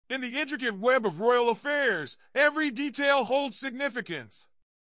In the intricate web of royal affairs, every detail holds significance.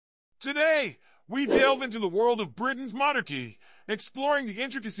 Today, we delve into the world of Britain's monarchy, exploring the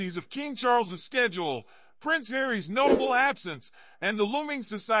intricacies of King Charles's schedule, Prince Harry's notable absence, and the looming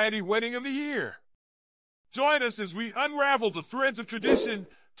society wedding of the year. Join us as we unravel the threads of tradition,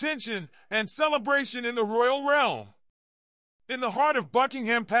 tension, and celebration in the royal realm. In the heart of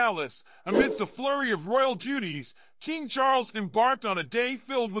Buckingham Palace, amidst a flurry of royal duties, King Charles embarked on a day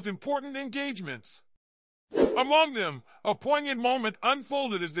filled with important engagements. Among them, a poignant moment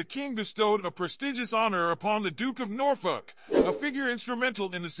unfolded as the king bestowed a prestigious honor upon the Duke of Norfolk, a figure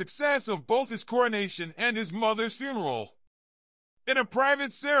instrumental in the success of both his coronation and his mother's funeral. In a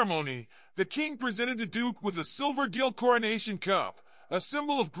private ceremony, the king presented the Duke with a silver gilt coronation cup, a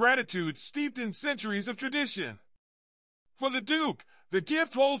symbol of gratitude steeped in centuries of tradition. For the Duke, the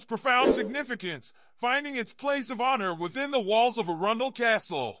gift holds profound significance, finding its place of honor within the walls of Arundel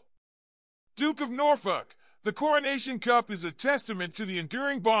Castle. Duke of Norfolk, the coronation cup is a testament to the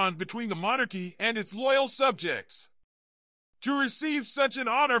enduring bond between the monarchy and its loyal subjects. To receive such an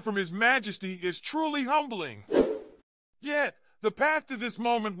honor from His Majesty is truly humbling. Yet, the path to this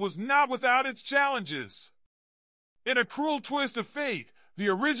moment was not without its challenges. In a cruel twist of fate, the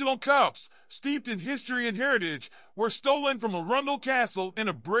original cups, steeped in history and heritage, were stolen from Arundel Castle in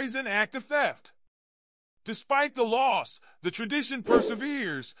a brazen act of theft. Despite the loss, the tradition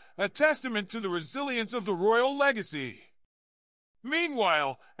perseveres, a testament to the resilience of the royal legacy.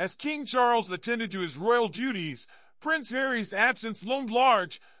 Meanwhile, as King Charles attended to his royal duties, Prince Harry's absence loomed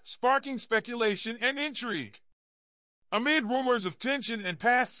large, sparking speculation and intrigue. Amid rumors of tension and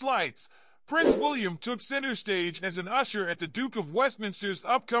past slights, Prince William took center stage as an usher at the Duke of Westminster's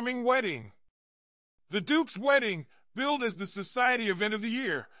upcoming wedding. The Duke's wedding, billed as the society event of the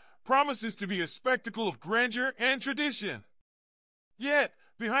year, promises to be a spectacle of grandeur and tradition. Yet,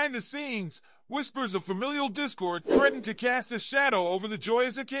 behind the scenes, whispers of familial discord threaten to cast a shadow over the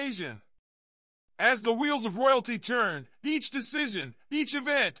joyous occasion. As the wheels of royalty turn, each decision, each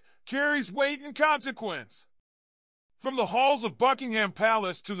event, carries weight and consequence. From the halls of Buckingham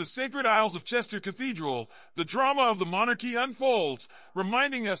Palace to the sacred aisles of Chester Cathedral, the drama of the monarchy unfolds,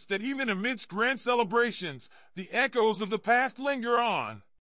 reminding us that even amidst grand celebrations, the echoes of the past linger on.